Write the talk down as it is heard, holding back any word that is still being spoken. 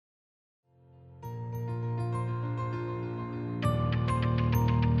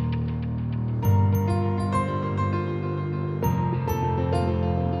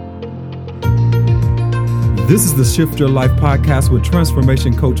This is the Shift Your Life podcast with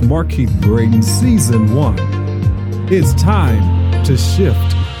transformation coach Markeith Braden, season 1. It's time to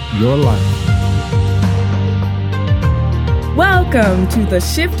shift your life. Welcome to the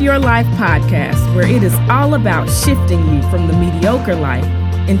Shift Your Life podcast, where it is all about shifting you from the mediocre life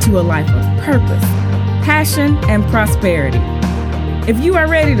into a life of purpose, passion, and prosperity. If you are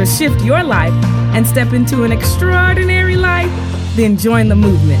ready to shift your life and step into an extraordinary life, then join the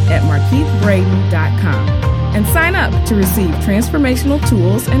movement at markeithbraden.com and sign up to receive transformational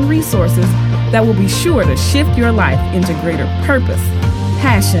tools and resources that will be sure to shift your life into greater purpose,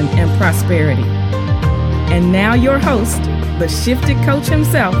 passion, and prosperity. And now your host, the shifted coach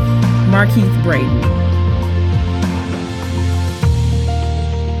himself, Markeith Braden.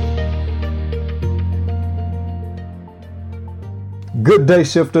 Good day,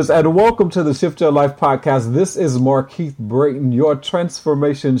 shifters, and welcome to the Shift Your Life podcast. This is Markeith Braden, your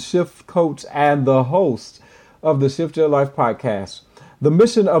transformation shift coach and the host of the Shift Your Life podcast. The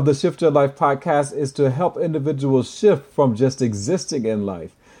mission of the Shift Your Life podcast is to help individuals shift from just existing in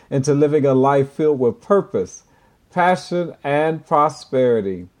life into living a life filled with purpose, passion, and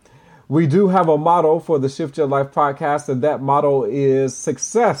prosperity. We do have a motto for the Shift Your Life podcast, and that motto is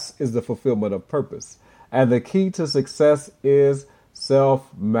success is the fulfillment of purpose. And the key to success is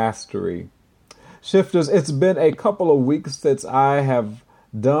self-mastery. Shifters, it's been a couple of weeks since I have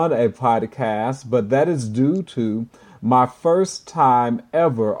done a podcast, but that is due to my first time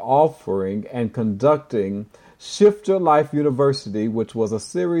ever offering and conducting Shift Your Life University, which was a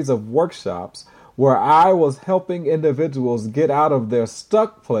series of workshops where I was helping individuals get out of their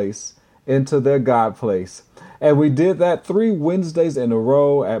stuck place into their God place. And we did that 3 Wednesdays in a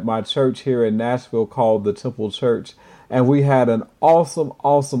row at my church here in Nashville called the Temple Church. And we had an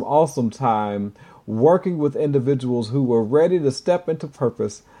awesome time working with individuals who were ready to step into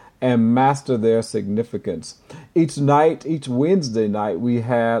purpose and master their significance. Each Wednesday night, we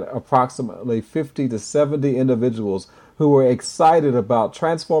had approximately 50 to 70 individuals who were excited about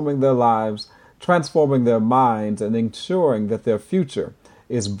transforming their lives, transforming their minds, and ensuring that their future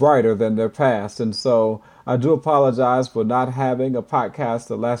is brighter than their past. And so I do apologize for not having a podcast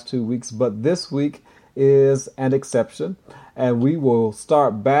the last 2 weeks, but this week is an exception. And we will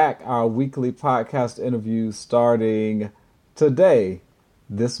start back our weekly podcast interviews starting today,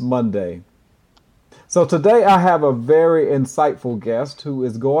 this Monday. So today I have a very insightful guest who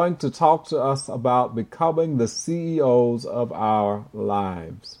is going to talk to us about becoming the CEOs of our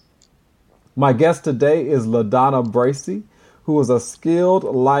lives. My guest today is LaDonna Bracey, who is a skilled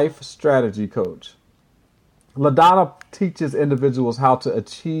life strategy coach. LaDonna teaches individuals how to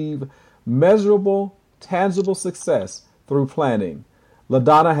achieve measurable, tangible success through planning.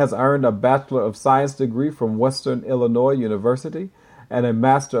 LaDonna has earned a Bachelor of Science degree from Western Illinois University and a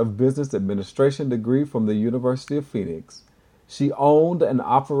Master of Business Administration degree from the University of Phoenix. She owned and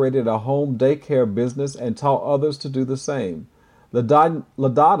operated a home daycare business and taught others to do the same.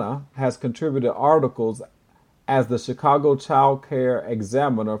 LaDonna has contributed articles as the Chicago Child Care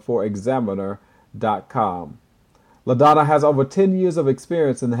Examiner for Examiner.com. LaDonna has over 10 years of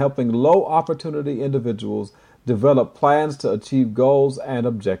experience in helping low-opportunity individuals develop plans to achieve goals and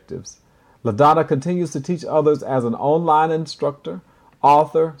objectives. LaDonna continues to teach others as an online instructor,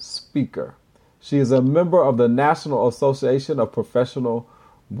 author, speaker. She is a member of the National Association of Professional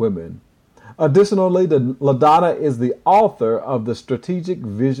Women. Additionally, LaDonna is the author of the Strategic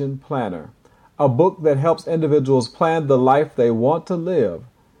Vision Planner, a book that helps individuals plan the life they want to live.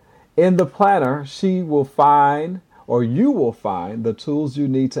 In the planner, you will find the tools you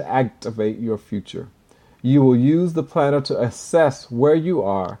need to activate your future. You will use the planner to assess where you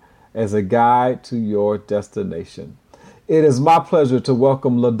are as a guide to your destination. It is my pleasure to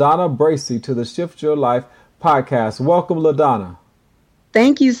welcome LaDonna Bracey to the Shift Your Life podcast. Welcome, LaDonna.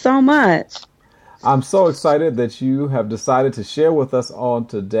 Thank you so much. I'm so excited that you have decided to share with us on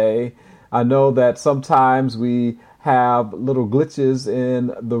today. I know that sometimes we have little glitches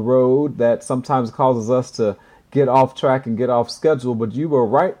in the road that sometimes causes us to get off track and get off schedule, but you were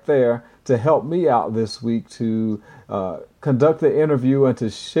right there to help me out this week to conduct the interview and to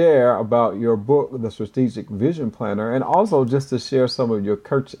share about your book, The Strategic Vision Planner, and also just to share some of your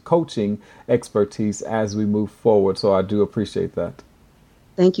coaching expertise as we move forward. So I do appreciate that.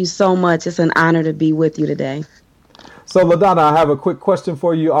 Thank you so much. It's an honor to be with you today. So LaDonna, I have a quick question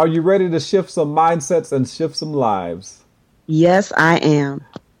for you. Are you ready to shift some mindsets and shift some lives? Yes, I am.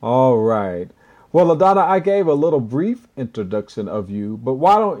 All right. Well, LaDonna, I gave a little brief introduction of you, but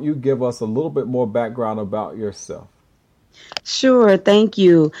why don't you give us a little bit more background about yourself? Sure. Thank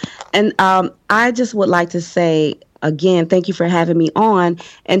you. And I just would like to say again, thank you for having me on.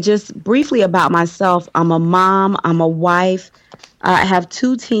 And just briefly about myself, I'm a mom, I'm a wife. I have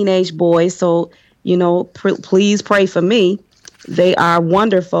 2 teenage boys, so, please pray for me. They are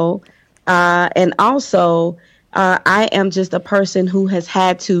wonderful. And also, I am just a person who has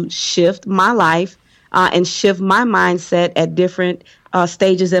had to shift my life and shift my mindset at different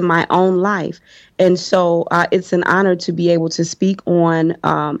stages in my own life. And so it's an honor to be able to speak on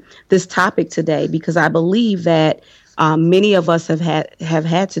this topic today, because I believe that many of us have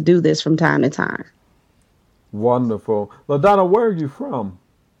had to do this from time to time. Wonderful. LaDonna, where are you from?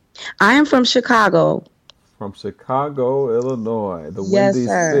 I am from Chicago. From Chicago, Illinois, the Yes, Windy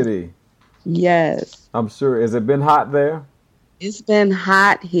sir. City. Yes. I'm sure. Has it been hot there? It's been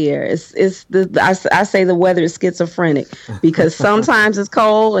hot here. I say the weather is schizophrenic, because sometimes it's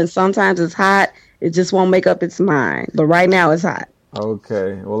cold and sometimes it's hot. It just won't make up its mind. But right now it's hot.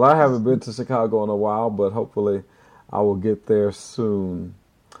 Okay. Well, I haven't been to Chicago in a while, but hopefully I will get there soon.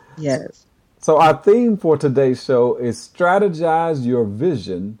 Yes. So our theme for today's show is strategize your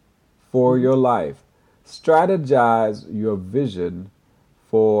vision for your life. Strategize your vision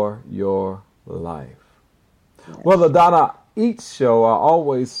for your life. Yes. Well, LaDonna, each show I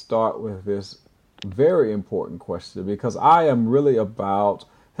always start with this very important question, because I am really about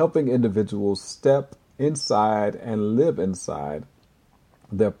helping individuals step inside and live inside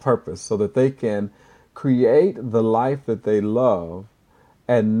their purpose so that they can create the life that they love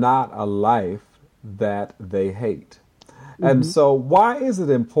and not a life that they hate. Mm-hmm. And so why is it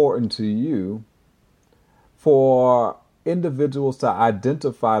important to you for individuals to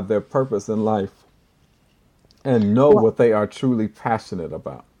identify their purpose in life and know what they are truly passionate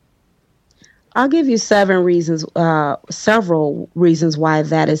about? I'll give you several reasons why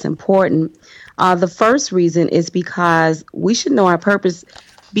that is important. The first reason is because we should know our purpose,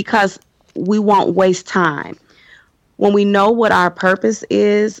 because we won't waste time. When we know what our purpose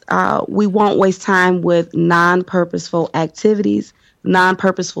is, we won't waste time with non-purposeful activities,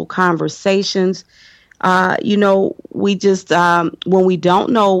 non-purposeful conversations. We just, when we don't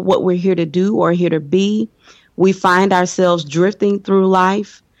know what we're here to do or here to be, we find ourselves drifting through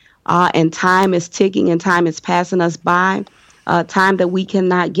life, and time is ticking and time is passing us by, time that we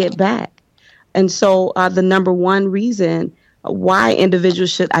cannot get back. And so the number one reason why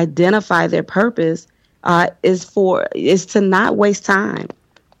individuals should identify their purpose is to not waste time.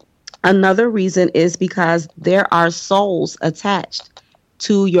 Another reason is because there are souls attached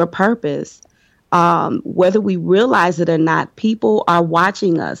to your purpose. Whether we realize it or not, people are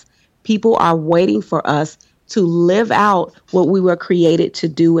watching us. People are waiting for us to live out what we were created to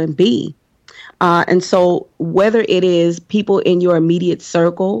do and be. And so whether it is people in your immediate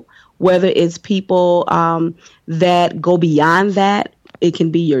circle, whether it's people that go beyond that, it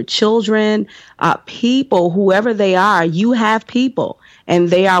can be your children, people, whoever they are, you have people, and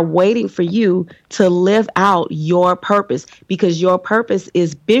they are waiting for you to live out your purpose, because your purpose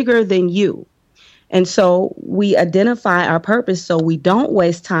is bigger than you. And so we identify our purpose so we don't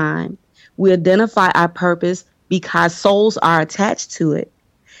waste time. We identify our purpose because souls are attached to it.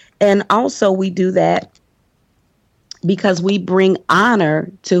 And also we do that because we bring honor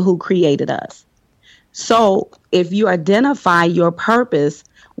to who created us. So if you identify your purpose,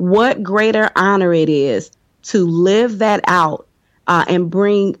 what greater honor it is to live that out and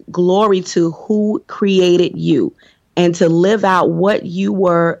bring glory to who created you, and to live out what you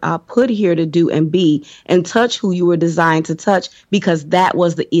were put here to do and be, and touch who you were designed to touch, because that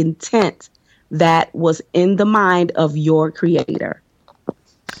was the intent that was in the mind of your creator.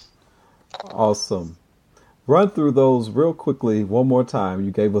 Awesome. Run through those real quickly one more time.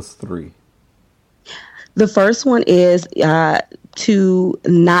 You gave us 3. The first one is to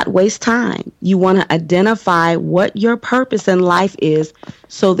not waste time. You want to identify what your purpose in life is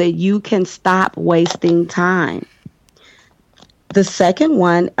so that you can stop wasting time. The second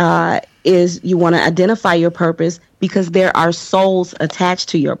one is you want to identify your purpose because there are souls attached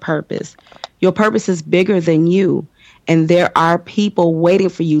to your purpose. Your purpose is bigger than you, and there are people waiting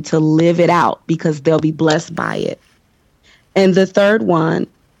for you to live it out because they'll be blessed by it. And the third one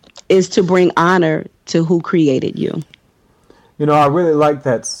is to bring honor to who created you. You know, I really like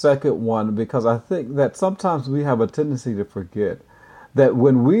that second one, because I think that sometimes we have a tendency to forget that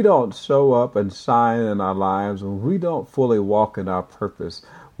when we don't show up and shine in our lives, when we don't fully walk in our purpose,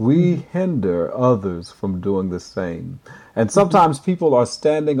 we hinder others from doing the same. And sometimes people are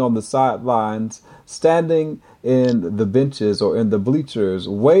standing on the sidelines, standing in the benches or in the bleachers,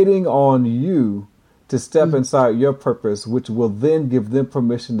 waiting on you to step inside your purpose, which will then give them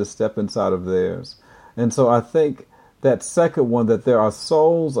permission to step inside of theirs. And so I think that second one, that there are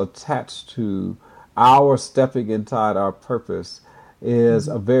souls attached to our stepping inside our purpose is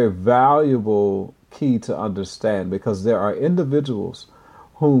a very valuable key to understand, because there are individuals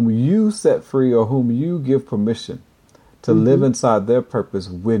whom you set free or whom you give permission to live inside their purpose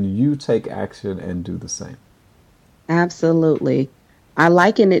when you take action and do the same. Absolutely. I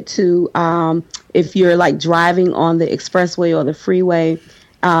liken it to if you're like driving on the expressway or the freeway,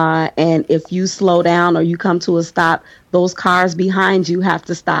 and if you slow down or you come to a stop, those cars behind you have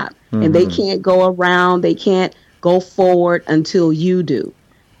to stop. And they can't go around, they can't go forward until you do,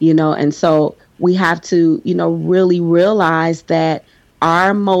 and so we have to, really realize that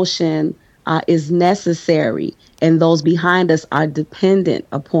our motion is necessary, and those behind us are dependent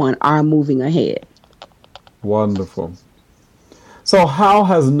upon our moving ahead. Wonderful. So how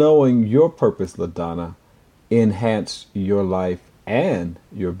has knowing your purpose, LaDonna, enhanced your life and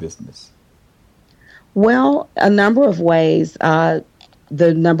your business? Well, a number of ways.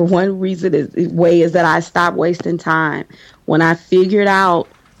 The number one way is that I stopped wasting time. When I figured out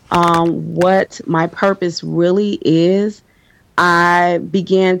what my purpose really is, I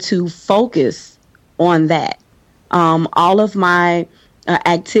began to focus on that. All of my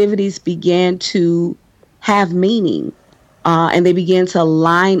activities began to have meaning, and they began to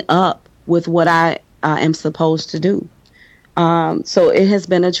line up with what I am supposed to do. So it has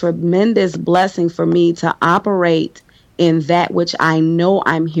been a tremendous blessing for me to operate in that which I know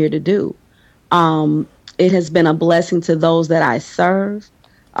I'm here to do. It has been a blessing to those that I serve,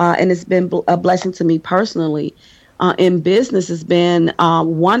 and it's been a blessing to me personally. In business, it's been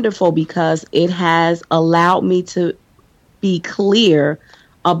wonderful because it has allowed me to be clear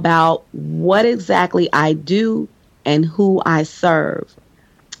about what exactly I do and who I serve.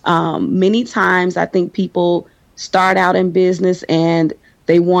 Many times I think people start out in business and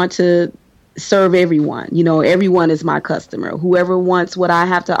they want to serve everyone. Everyone is my customer. Whoever wants what I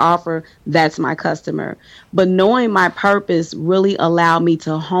have to offer, that's my customer. But knowing my purpose really allowed me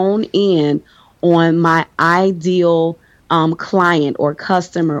to hone in on my ideal client or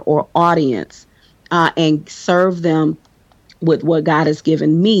customer or audience, and serve them with what God has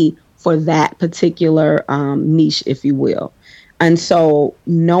given me for that particular niche, if you will. And so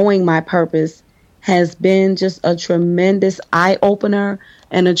knowing my purpose has been just a tremendous eye-opener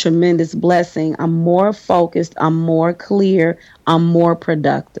and a tremendous blessing. I'm more focused, I'm more clear, I'm more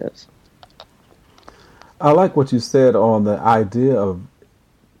productive. I like what you said on the idea of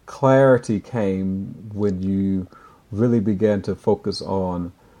clarity came when you really began to focus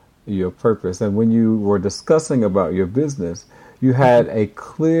on your purpose. And when you were discussing about your business, you had a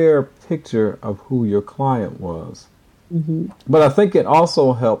clear picture of who your client was. But I think it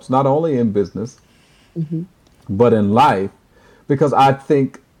also helps not only in business, but in life, because I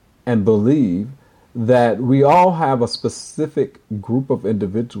think and believe that we all have a specific group of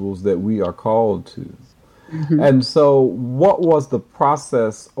individuals that we are called to. And so what was the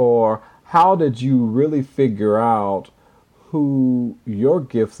process, or how did you really figure out who your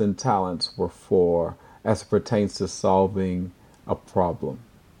gifts and talents were for as it pertains to solving a problem?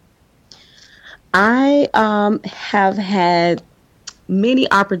 I have had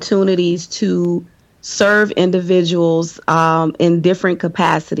many opportunities to serve individuals in different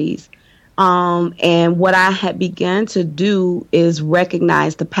capacities. And what I had begun to do is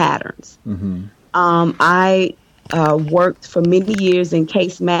recognize the patterns. I worked for many years in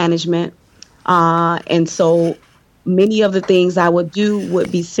case management. And so many of the things I would do would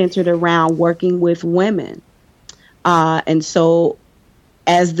be centered around working with women. And so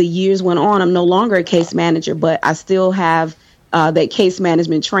as the years went on, I'm no longer a case manager, but I still have that case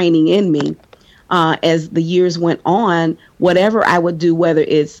management training in me. As the years went on, whatever I would do, whether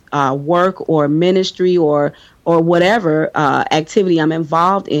it's work or ministry or whatever activity I'm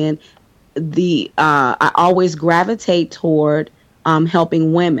involved in, I always gravitate toward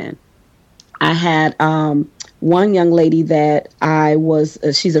helping women. I had one young lady that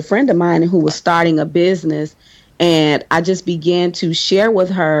she's a friend of mine who was starting a business, and I just began to share with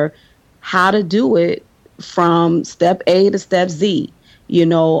her how to do it from step A to step Z.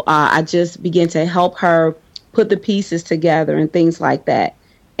 I just began to help her put the pieces together and things like that.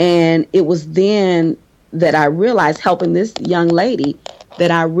 And it was then that I realized, helping this young lady,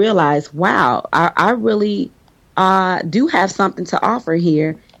 that I realized, wow, I really do have something to offer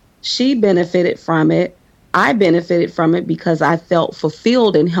here. She benefited from it. I benefited from it because I felt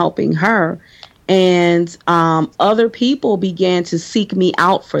fulfilled in helping her. And other people began to seek me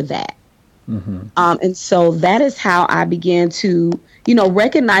out for that. And so that is how I began to,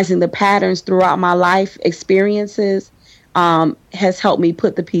 recognizing the patterns throughout my life experiences has helped me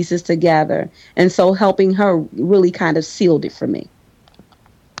put the pieces together. And so helping her really kind of sealed it for me.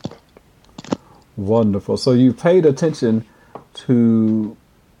 Wonderful. So you paid attention to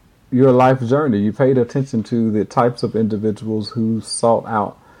your life journey. You paid attention to the types of individuals who sought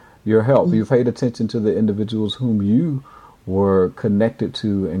out your help. Mm-hmm. You paid attention to the individuals whom you were connected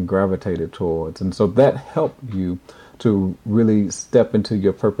to and gravitated towards. And so that helped you to really step into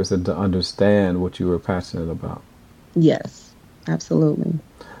your purpose and to understand what you were passionate about. Yes, absolutely.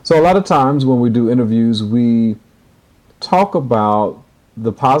 So a lot of times when we do interviews, we talk about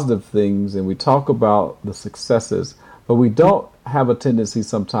the positive things and we talk about the successes, but we don't have a tendency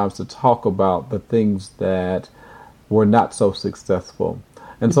sometimes to talk about the things that were not so successful.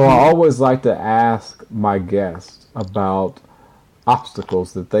 And so I always like to ask my guests about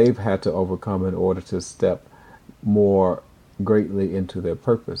obstacles that they've had to overcome in order to step more greatly into their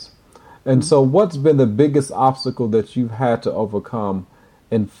purpose. And so what's been the biggest obstacle that you've had to overcome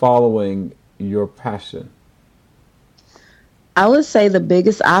in following your passion? I would say the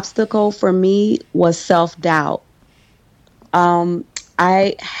biggest obstacle for me was self-doubt.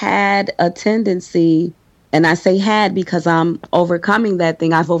 I had a tendency, and I say had because I'm overcoming that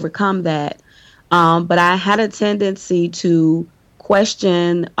thing. I've overcome that. But I had a tendency to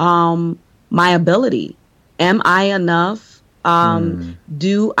question my ability. Am I enough?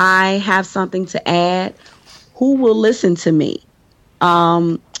 Do I have something to add? Who will listen to me?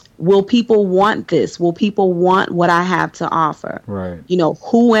 Will people want this? Will people want what I have to offer? Right.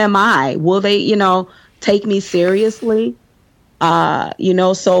 Who am I? Will they, take me seriously?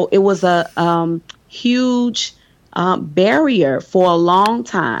 So it was a huge barrier for a long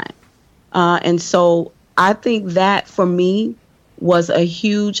time. And so I think that for me was a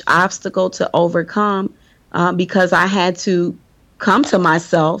huge obstacle to overcome because I had to come to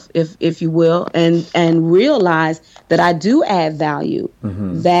myself, if you will, and realize that I do add value,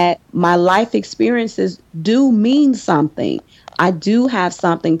 that my life experiences do mean something. I do have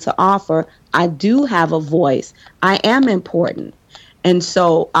something to offer. I do have a voice. I am important. And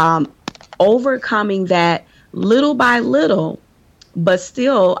so overcoming that little by little, but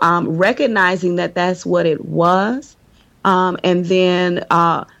still recognizing that that's what it was. And then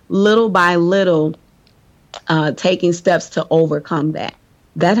little by little, taking steps to overcome that.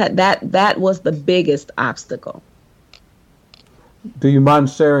 That was the biggest obstacle. Do you mind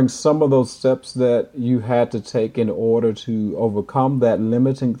sharing some of those steps that you had to take in order to overcome that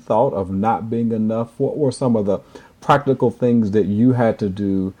limiting thought of not being enough? What were some of the practical things that you had to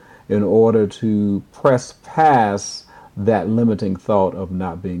do in order to press past that limiting thought of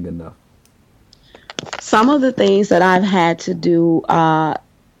not being enough? Some of the things that I've had to do, I'm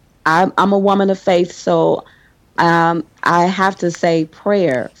a woman of faith, so I have to say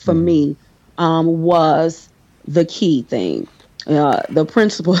prayer for me was the key thing, the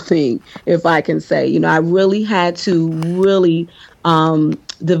principal thing, if I can say. I really had to really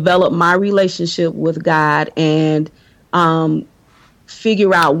develop my relationship with God and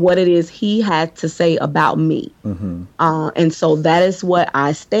figure out what it is He had to say about me. And so that is what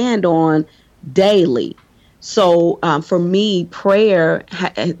I stand on daily. So for me, prayer,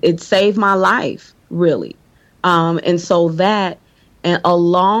 it saved my life, really. And so that, and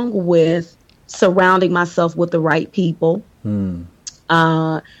along with surrounding myself with the right people,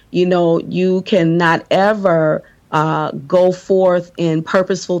 you cannot ever go forth in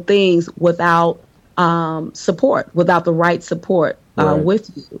purposeful things without support, without the right support with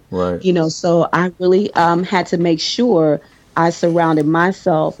you. Right. So I really had to make sure I surrounded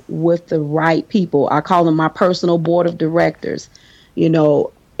myself with the right people. I call them my personal board of directors.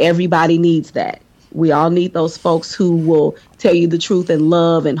 Everybody needs that. We all need those folks who will tell you the truth and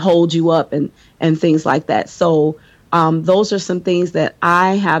love and hold you up and things like that. So those are some things that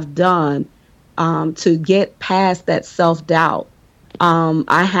I have done to get past that self-doubt.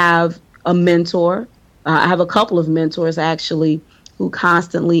 I have a mentor. I have a couple of mentors, actually, who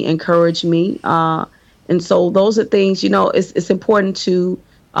constantly encourage me. And so those are things, it's important to,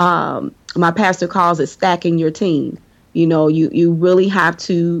 my pastor calls it stacking your team. You really have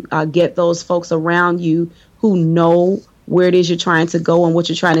to get those folks around you who know where it is you're trying to go and what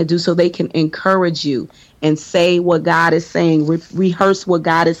you're trying to do so they can encourage you and say what God is saying, rehearse what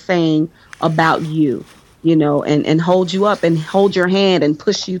God is saying about you, and hold you up and hold your hand and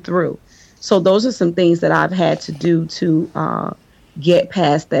push you through. So those are some things that I've had to do to get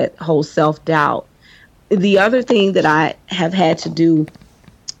past that whole self-doubt. The other thing that I have had to do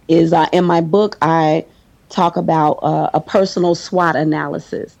is in my book, I talk about a personal SWOT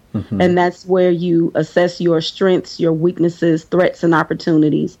analysis. And that's where you assess your strengths, your weaknesses, threats, and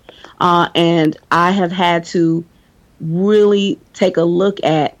opportunities. And I have had to really take a look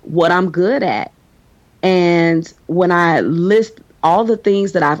at what I'm good at. And when I list all the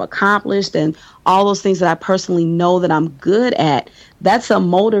things that I've accomplished and all those things that I personally know that I'm good at, that's a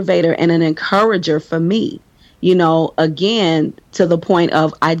motivator and an encourager for me. You know, again, to the point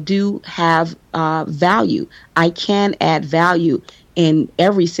of I do have value. I can add value in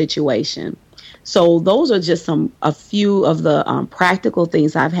every situation. So those are just a few of the practical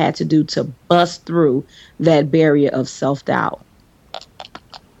things I've had to do to bust through that barrier of self-doubt.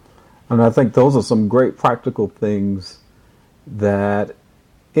 And I think those are some great practical things that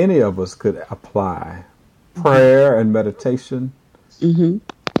any of us could apply. Prayer and meditation. Mm-hmm.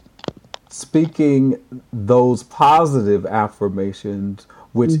 Speaking those positive affirmations,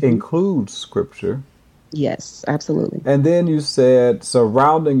 which includes scripture. Yes, absolutely. And then you said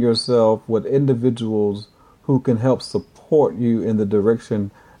surrounding yourself with individuals who can help support you in the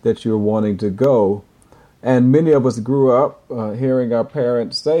direction that you're wanting to go. And many of us grew up hearing our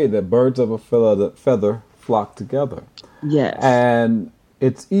parents say that birds of a feather flock together. Yes. And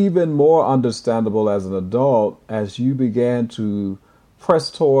it's even more understandable as an adult as you began to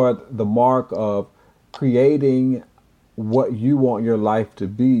press toward the mark of creating what you want your life to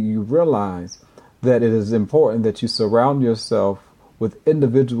be. You realize that it is important that you surround yourself with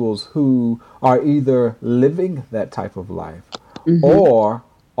individuals who are either living that type of life or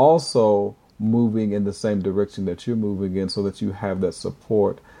also moving in the same direction that you're moving in, so that you have that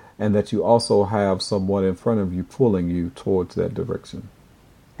support and that you also have someone in front of you pulling you towards that direction.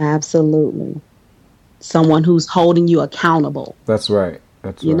 Absolutely. Someone who's holding you accountable. That's right.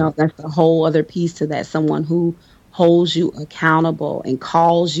 You know, that's a whole other piece to that. Someone who holds you accountable and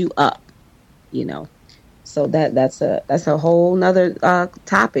calls you up, you know. So that's a whole nother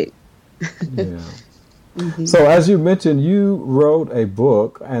topic. Yeah. So as you mentioned, you wrote a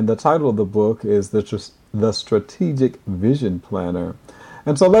book, and the title of the book is The Strategic Vision Planner.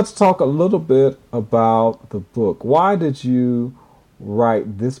 And so let's talk a little bit about the book. Why did you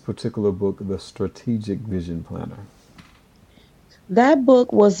write this particular book, The Strategic Vision Planner? That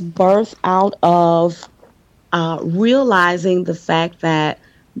book was birthed out of realizing the fact that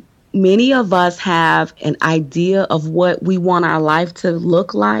many of us have an idea of what we want our life to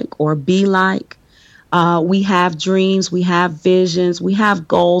look like or be like. We have dreams, we have visions, we have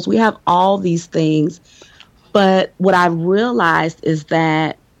goals, we have all these things. But what I realized is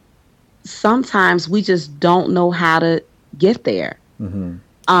that sometimes we just don't know how to get there.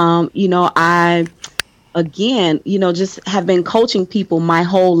 You know, I, again, you know, just have been coaching people my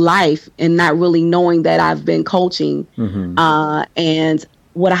whole life and not really knowing that I've been coaching. And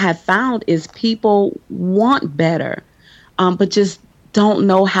what I have found is people want better, but just don't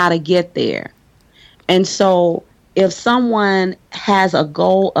know how to get there. And so if someone has a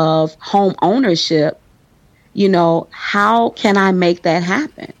goal of home ownership, you know, how can I make that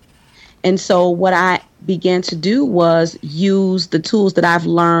happen? And so what I began to do was use the tools that I've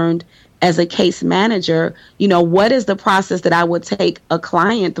learned as a case manager. You know, what is the process that I would take a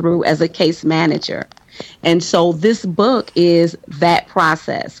client through as a case manager? And so this book is that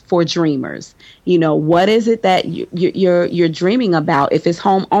process for dreamers. You know, what is it that you're dreaming about? If it's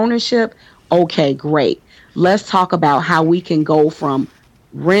home ownership, okay, great. Let's talk about how we can go from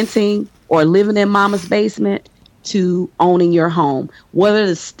renting or living in mama's basement to owning your home. What are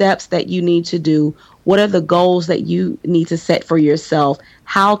the steps that you need to do? What are the goals that you need to set for yourself?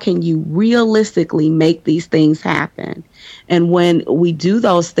 How can you realistically make these things happen? And when we do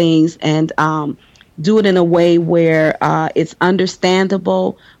those things and do it in a way where it's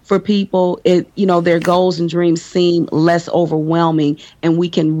understandable for people, you know, their goals and dreams seem less overwhelming, and we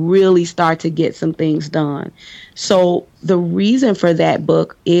can really start to get some things done. So the reason for that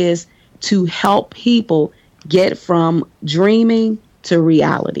book is to help people get from dreaming to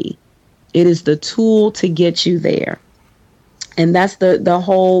reality. It is the tool to get you there. And that's the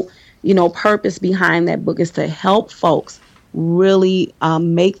whole, you know, purpose behind that book, is to help folks really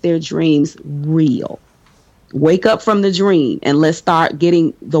make their dreams real. Wake up from the dream and let's start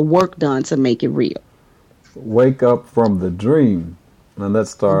getting the work done to make it real. Wake up from the dream and let's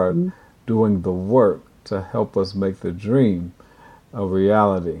start doing the work to help us make the dream a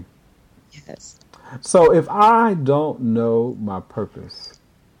reality. Yes. So if I don't know my purpose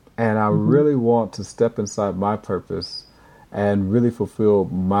and I really want to step inside my purpose and really fulfill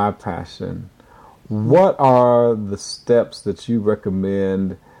my passion, what are the steps that you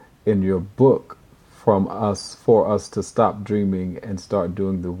recommend in your book for us to stop dreaming and start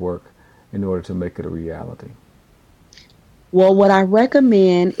doing the work in order to make it a reality? Well, what I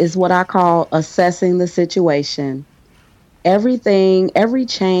recommend is what I call assessing the situation. Every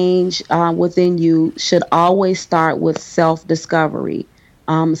change within you should always start with self-discovery,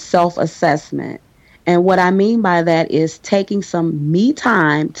 self-assessment. And what I mean by that is taking some me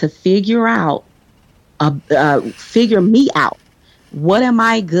time to figure me out. What am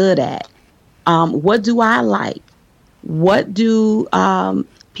I good at? What do I like? What do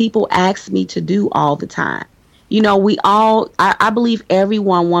people ask me to do all the time? You know, I believe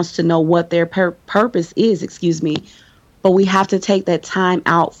everyone wants to know what their purpose is, but we have to take that time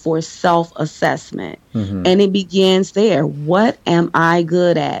out for self-assessment. Mm-hmm. And it begins there. What am I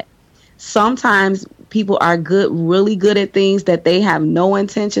good at? Sometimes people are really good at things that they have no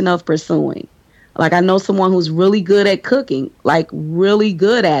intention of pursuing. Like, I know someone who's really good at cooking, like really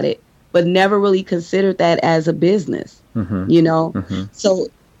good at it, but never really considered that as a business, you know? Mm-hmm. So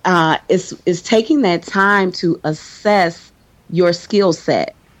it's taking that time to assess your skill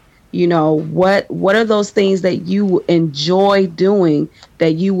set. You know, what are those things that you enjoy doing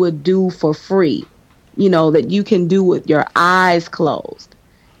that you would do for free, you know, that you can do with your eyes closed?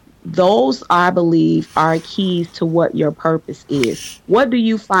 Those, I believe, are keys to what your purpose is. What do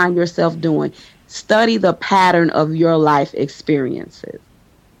you find yourself doing? Study the pattern of your life experiences.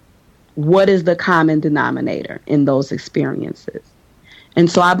 What is the common denominator in those experiences? And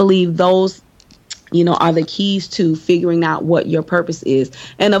so I believe those, you know, are the keys to figuring out what your purpose is.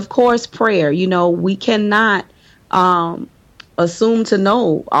 And of course, prayer. You know, we cannot assume to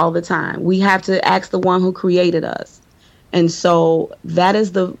know all the time. We have to ask the one who created us. And so that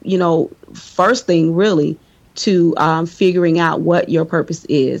is the, you know, first thing really to figuring out what your purpose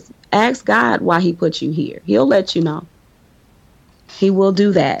is. Ask God why he put you here. He'll let you know. He will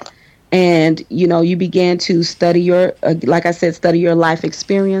do that. And, you know, you begin to study like I said, study your life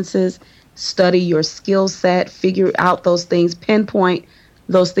experiences, study your skill set, figure out those things, pinpoint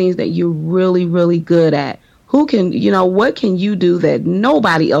those things that you're really, really good at. What can you do that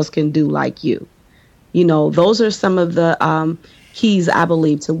nobody else can do like you? You know, those are some of the keys, I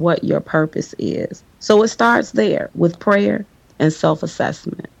believe, to what your purpose is. So it starts there with prayer and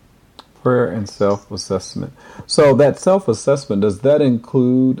self-assessment. Prayer and self-assessment. So that self-assessment, does that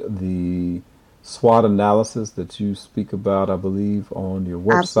include the SWOT analysis that you speak about, I believe, on your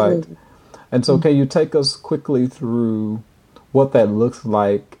website? Absolutely. And so can you take us quickly through what that looks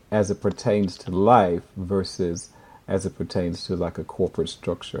like as it pertains to life versus as it pertains to like a corporate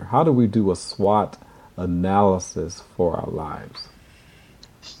structure? How do we do a SWOT analysis for our lives?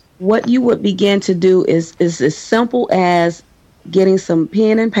 What you would begin to do is as simple as getting some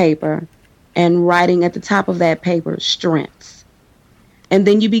pen and paper and writing at the top of that paper strengths. And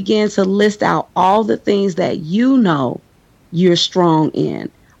then you begin to list out all the things that you know you're strong in,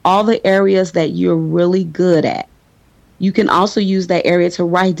 all the areas that you're really good at. You can also use that area to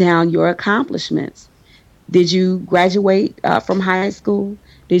write down your accomplishments. Did you graduate from high school?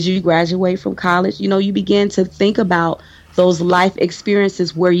 Did you graduate from college? You know, you begin to think about those life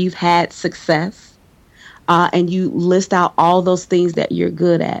experiences where you've had success. And you list out all those things that you're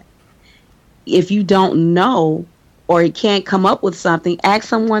good at. If you don't know or you can't come up with something, ask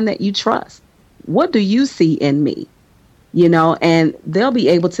someone that you trust. What do you see in me? You know, and they'll be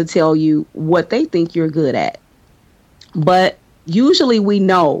able to tell you what they think you're good at. But usually we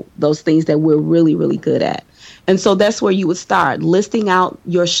know those things that we're really, really good at. And so that's where you would start listing out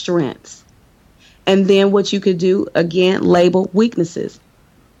your strengths. And then what you could do, again, label weaknesses,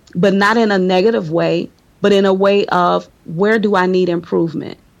 but not in a negative way, but in a way of where do I need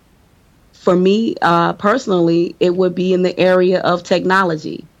improvement? For me, personally, it would be in the area of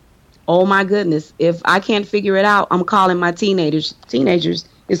technology. Oh my goodness. If I can't figure it out, I'm calling my teenagers,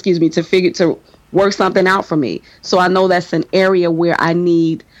 to work something out for me. So I know that's an area where I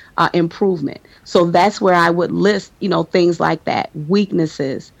need improvement. So that's where I would list, you know, things like that,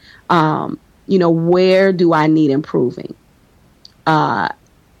 weaknesses. You know, where do I need improving?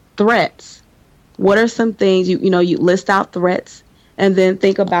 Threats. What are some things, you list out threats and then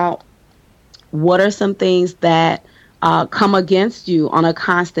think about what are some things that come against you on a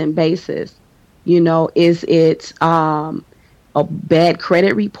constant basis? You know, is it a bad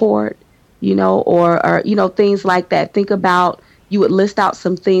credit report, you know, or, you know, things like that. Think about, you would list out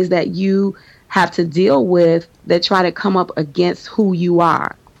some things that you have to deal with that try to come up against who you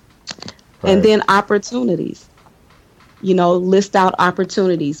are. Right. And then opportunities, you know, list out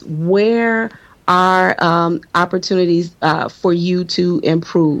opportunities. Where are opportunities for you to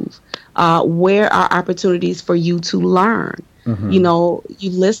improve? Where are opportunities for you to learn? Mm-hmm. You know,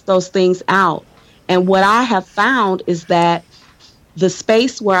 you list those things out. And what I have found is that the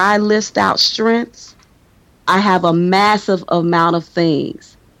space where I list out strengths, I have a massive amount of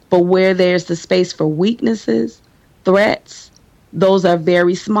things. But where there's the space for weaknesses, threats, those are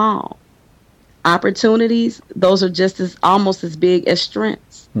very small. Opportunities, those are almost as big as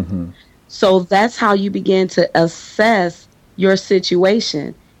strengths. Mm-hmm. So that's how you begin to assess your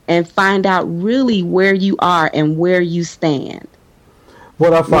situation and find out really where you are and where you stand.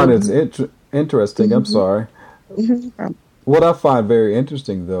 What I find is interesting, I'm sorry. What I find very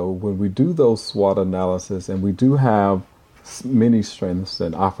interesting, though, when we do those SWOT analysis and we do have many strengths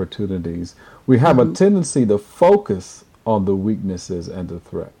and opportunities, we have a tendency to focus on the weaknesses and the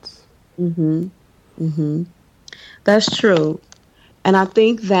threats. That's true. And I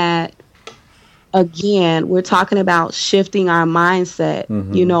think that, again, we're talking about shifting our mindset.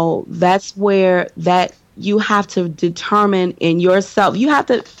 You know, that's where that you have to determine in yourself. You have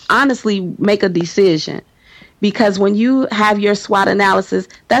to honestly make a decision, because when you have your SWOT analysis,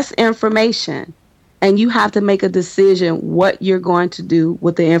 that's information. And you have to make a decision what you're going to do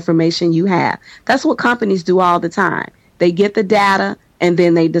with the information you have. That's what companies do all the time. They get the data and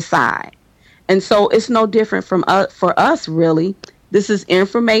then they decide. And so it's no different from for us, really. This is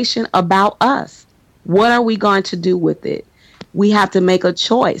information about us. What are we going to do with it? We have to make a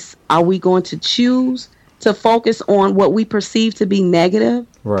choice. Are we going to choose to focus on what we perceive to be negative?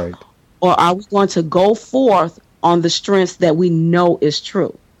 Right. Or are we going to go forth on the strengths that we know is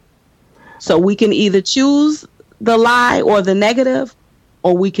true? So we can either choose the lie or the negative,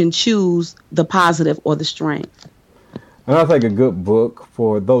 or we can choose the positive or the strength. And I think a good book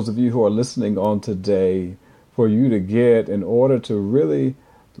for those of you who are listening on today, for you to get in order to really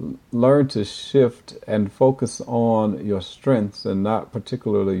learn to shift and focus on your strengths and not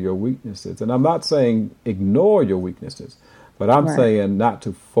particularly your weaknesses. And I'm not saying ignore your weaknesses, but I'm saying not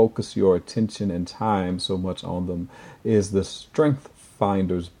to focus your attention and time so much on them, is the Strength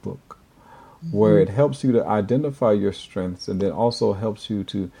Finders book, where it helps you to identify your strengths and then also helps you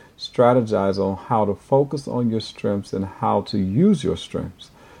to strategize on how to focus on your strengths and how to use your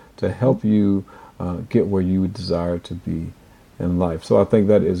strengths to help you get where you desire to be in life. So I think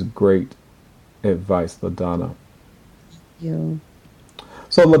that is great advice, LaDonna. Yeah.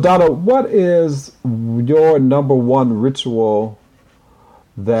 So LaDonna, what is your number one ritual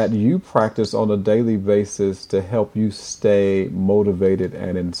that you practice on a daily basis to help you stay motivated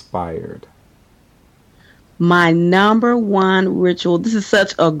and inspired? My number one ritual, this is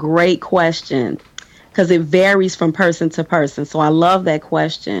such a great question because it varies from person to person. So I love that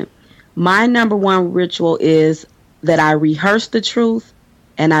question. My number one ritual is that I rehearse the truth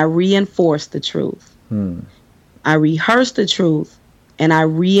and I reinforce the truth. I rehearse the truth and I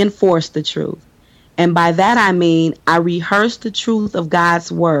reinforce the truth. And by that I mean I rehearse the truth of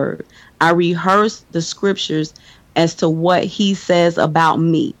God's word. I rehearse the scriptures as to what he says about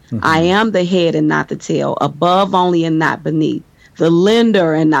me. I am the head and not the tail, above only and not beneath, the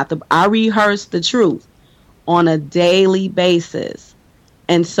lender and not the... I rehearse the truth on a daily basis.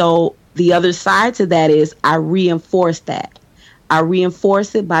 And so the other side to that is I reinforce that. I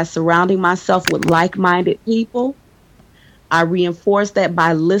reinforce it by surrounding myself with like-minded people. I reinforce that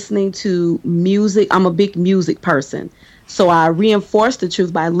by listening to music. I'm a big music person. So I reinforce the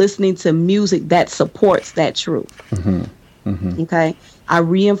truth by listening to music that supports that truth. Okay. I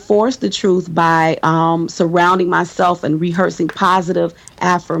reinforce the truth by surrounding myself and rehearsing positive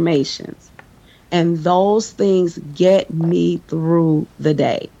affirmations. And those things get me through the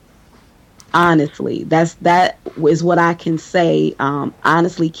day. Honestly, that is what I can say.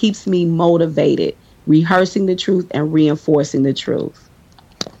 Honestly, keeps me motivated. Rehearsing the truth and reinforcing the truth.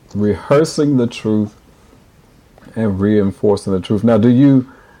 Rehearsing the truth and reinforcing the truth. Now, do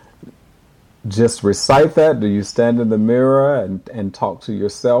you just recite that? Do you stand in the mirror and talk to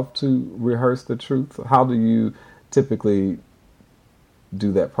yourself to rehearse the truth? How do you typically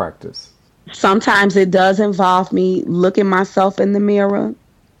do that practice? Sometimes it does involve me looking myself in the mirror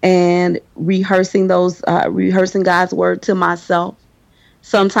and rehearsing rehearsing God's word to myself.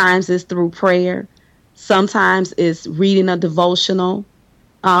 Sometimes it's through prayer. Sometimes it's reading a devotional.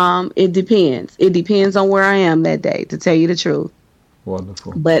 It depends. It depends on where I am that day, to tell you the truth.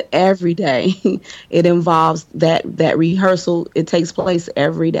 Wonderful. But every day it involves that rehearsal. It takes place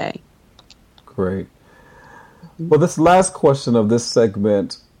every day. Great. Well, this last question of this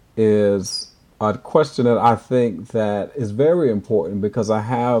segment is a question that I think that is very important, because I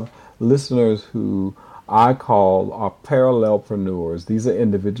have listeners who I call are parallelpreneurs. These are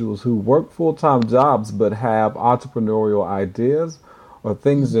individuals who work full-time jobs but have entrepreneurial ideas or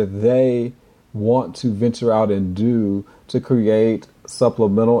things that they want to venture out and do to create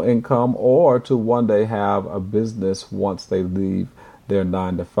supplemental income or to one day have a business once they leave their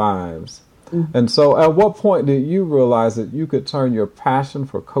 9-to-5s. And so at what point did you realize that you could turn your passion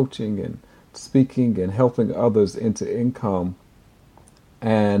for coaching and speaking and helping others into income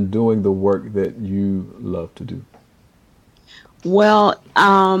and doing the work that you love to do? Well,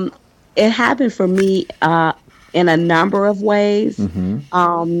 It happened for me in a number of ways.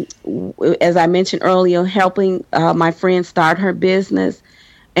 As I mentioned earlier, helping my friend start her business.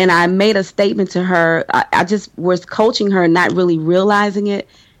 And I made a statement to her. I just was coaching her, not really realizing it.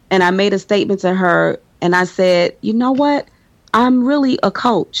 And I made a statement to her, and I said, you know what? I'm really a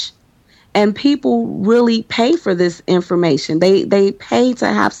coach. And people really pay for this information. They pay to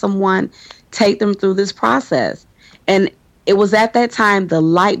have someone take them through this process. And it was at that time the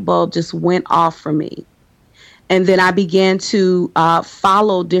light bulb just went off for me. And then I began to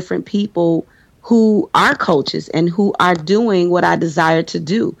follow different people who are coaches and who are doing what I desire to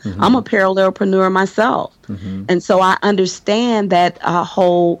do. I'm a parallelpreneur myself. And so I understand that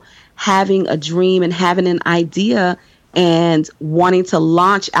whole having a dream and having an idea and wanting to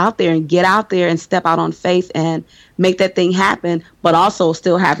launch out there and get out there and step out on faith and make that thing happen, but also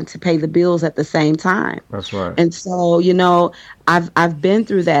still having to pay the bills at the same time. That's right. And so, you know, I've been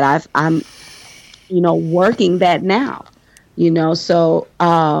through that. I'm working that now, so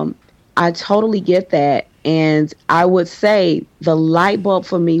I totally get that. And I would say the light bulb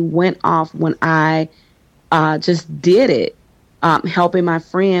for me went off when I just did it. Helping my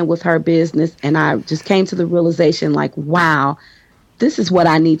friend with her business. And I just came to the realization like, wow, this is what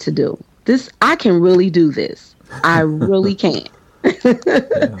I need to do. I can really do this. I really can.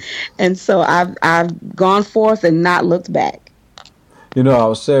 Yeah. And so I've gone forth and not looked back. I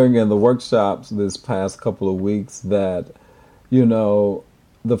was sharing in the workshops this past couple of weeks that,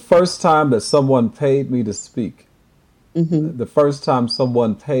 the first time that someone paid me to speak, the first time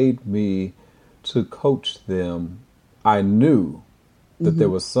someone paid me to coach them, I knew that there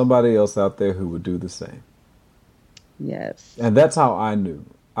was somebody else out there who would do the same. Yes. And that's how I knew.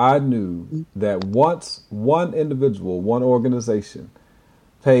 I knew that once one individual, one organization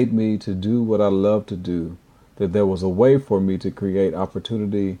paid me to do what I love to do, that there was a way for me to create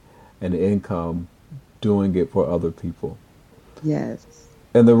opportunity and income doing it for other people. Yes.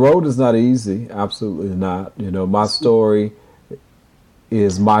 And the road is not easy. Absolutely not. My story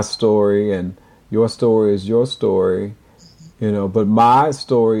is my story and your story is your story, but my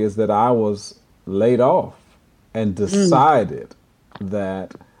story is that I was laid off and decided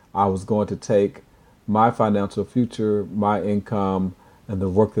that I was going to take my financial future, my income, and the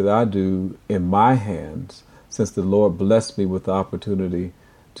work that I do in my hands, since the Lord blessed me with the opportunity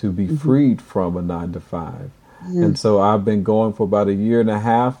to be freed from a 9-to-5. And so I've been going for about 1.5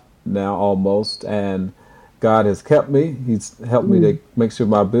 years now almost, and God has kept me. He's helped me to make sure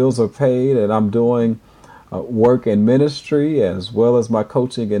my bills are paid, and I'm doing work in ministry as well as my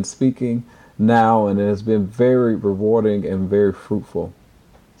coaching and speaking now, and it has been very rewarding and very fruitful.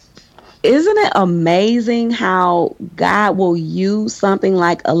 Isn't it amazing how God will use something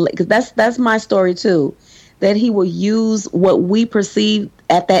like because that's my story too, that He will use what we perceive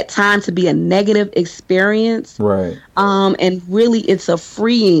at that time to be a negative experience, right? And really, it's a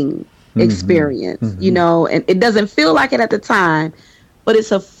freeing experience, and it doesn't feel like it at the time, but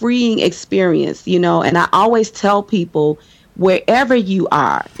it's a freeing experience, and I always tell people, wherever you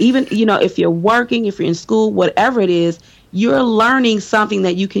are, even, if you're working, if you're in school, whatever it is, you're learning something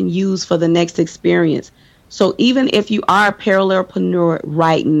that you can use for the next experience. So even if you are a parallelpreneur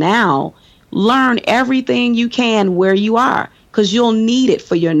right now, learn everything you can where you are, because you'll need it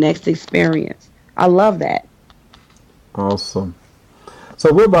for your next experience. I love that. Awesome.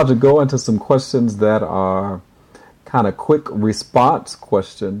 So we're about to go into some questions that are kind of quick response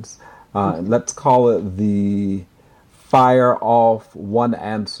questions. Let's call it the fire off one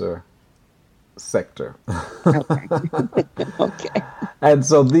answer sector. Okay. Okay. And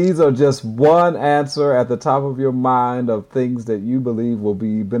so these are just one answer at the top of your mind of things that you believe will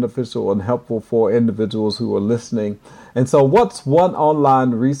be beneficial and helpful for individuals who are listening. And so what's one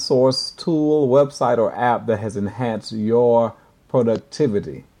online resource, tool, website, or app that has enhanced your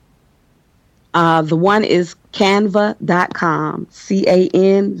productivity? The one is Canva.com,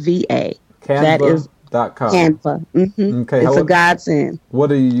 Canva. That is Canva. Okay, it's a godsend. What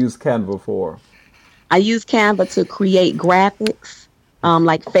do you use Canva for? I use Canva to create graphics,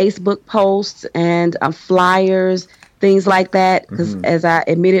 like Facebook posts and flyers, things like that. Because as I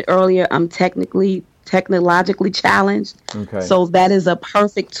admitted earlier, I'm technologically challenged. Okay. So that is a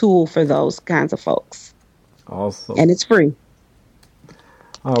perfect tool for those kinds of folks. Awesome. And it's free.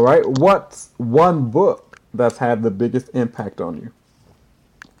 All right. What's one book that's had the biggest impact on you?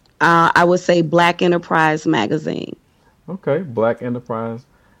 I would say Black Enterprise Magazine. Okay. Black Enterprise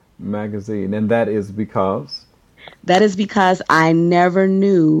Magazine. And that is because? That is because I never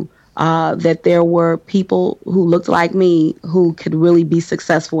knew that there were people who looked like me who could really be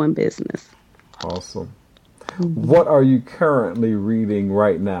successful in business. Awesome. What are you currently reading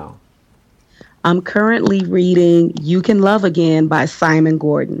right now? I'm currently reading You Can Love Again by Simon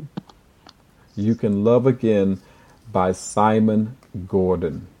Gordon. You Can Love Again by Simon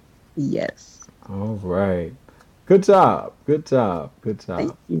Gordon. Yes. All right. Good job. Good job. Good job.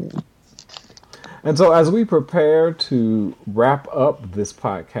 Thank you. And so as we prepare to wrap up this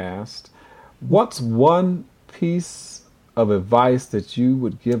podcast, what's one piece of advice that you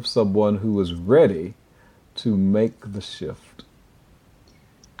would give someone who is ready to make the shift?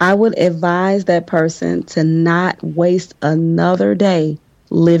 I would advise that person to not waste another day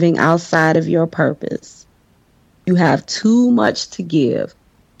living outside of your purpose. You have too much to give,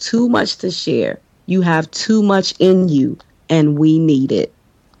 too much to share. You have too much in you, and we need it.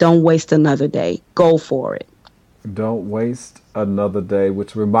 Don't waste another day. Go for it. Don't waste another day,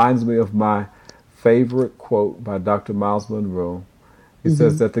 which reminds me of my favorite quote by Dr. Miles Monroe. He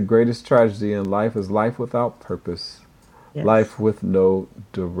says that the greatest tragedy in life is life without purpose, life with no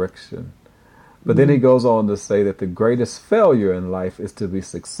direction. But then he goes on to say that the greatest failure in life is to be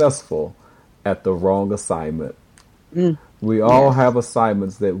successful at the wrong assignment. We all have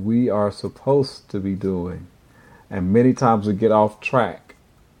assignments that we are supposed to be doing. And many times we get off track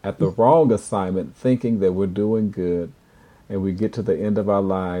at the wrong assignment, thinking that we're doing good. And we get to the end of our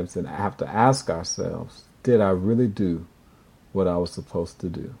lives and have to ask ourselves, did I really do what I was supposed to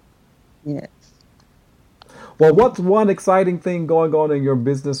do? Yes. Well, what's one exciting thing going on in your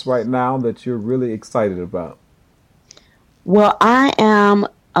business right now that you're really excited about? Well, I am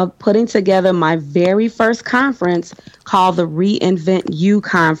putting together my very first conference called the Reinvent You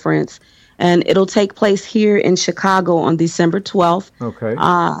Conference. And it'll take place here in Chicago on December 12th. Okay.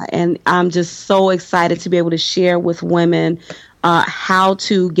 And I'm just so excited to be able to share with women how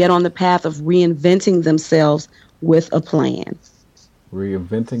to get on the path of reinventing themselves with a plan.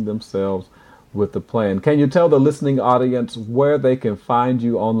 Reinventing themselves with a plan. Can you tell the listening audience where they can find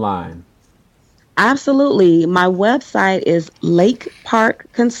you online? Absolutely. My website is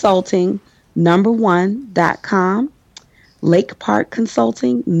lakeparkconsulting1.com.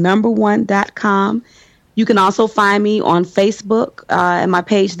 lakeparkconsulting1.com. You can also find me on Facebook, and my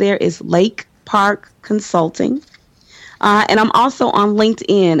page there is Lake Park Consulting. And I'm also on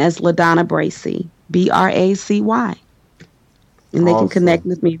LinkedIn as LaDonna Bracy, Bracy. And they can connect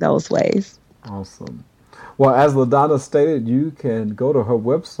with me those ways. Awesome. Well, as LaDonna stated, you can go to her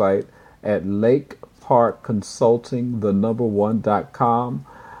website at lakeparkconsulting1.com.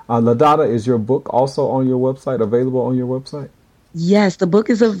 LaDonna, is your book also on your website, available on your website? Yes, the book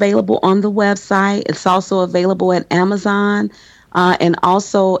is available on the website. It's also available at Amazon and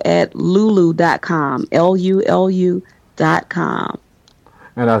also at lulu.com, LULU.com.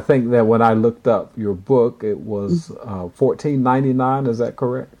 And I think that when I looked up your book, it was $14.99. Is that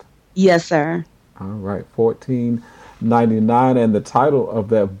correct? Yes, sir. All right, $14.99. And the title of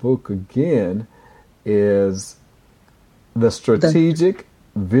that book again is The Strategic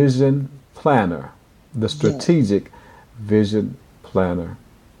Vision Planner. The Strategic Vision Planner.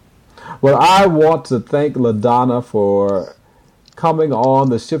 Well, I want to thank LaDonna for coming on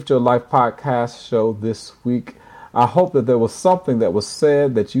the Shift Your Life podcast show this week. I hope that there was something that was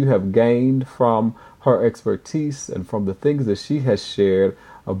said that you have gained from her expertise and from the things that she has shared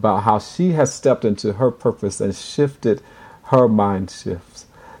about how she has stepped into her purpose and shifted her mind shifts.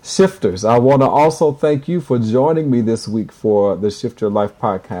 Shifters, I want to also thank you for joining me this week for the Shift Your Life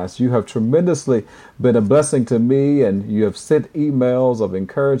podcast. You have tremendously been a blessing to me, and you have sent emails of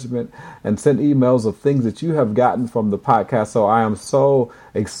encouragement and sent emails of things that you have gotten from the podcast. So I am so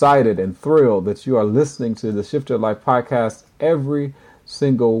excited and thrilled that you are listening to the Shift Your Life podcast every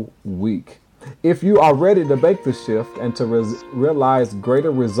single week. If you are ready to make the shift and to realize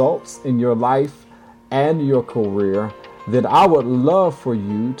greater results in your life and your career, then I would love for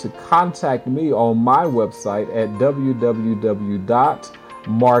you to contact me on my website at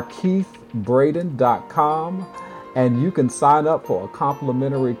www.markeithbraden.com, and you can sign up for a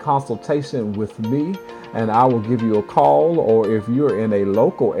complimentary consultation with me, and I will give you a call, or if you're in a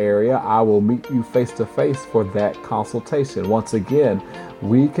local area, I will meet you face to face for that consultation. Once again,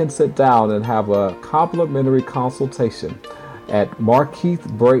 we can sit down and have a complimentary consultation at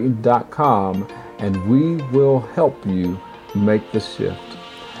markeithbraden.com, and we will help you make the shift.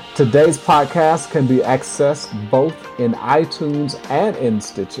 Today's podcast can be accessed both in iTunes and in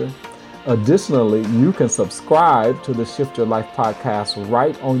Stitcher. Additionally, you can subscribe to the Shift Your Life podcast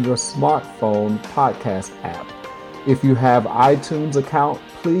right on your smartphone podcast app. If you have iTunes account,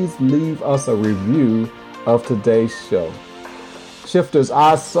 please leave us a review of today's show. Shifters,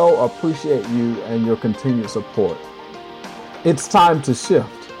 I so appreciate you and your continued support. It's time to shift.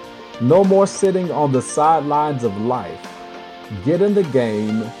 No more sitting on the sidelines of life. Get in the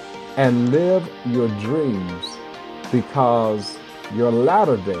game and live your dreams, because your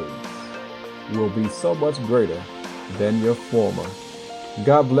latter days will be so much greater than your former.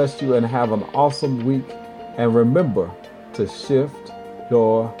 God bless you and have an awesome week. And remember to shift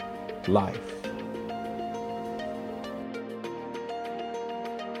your life.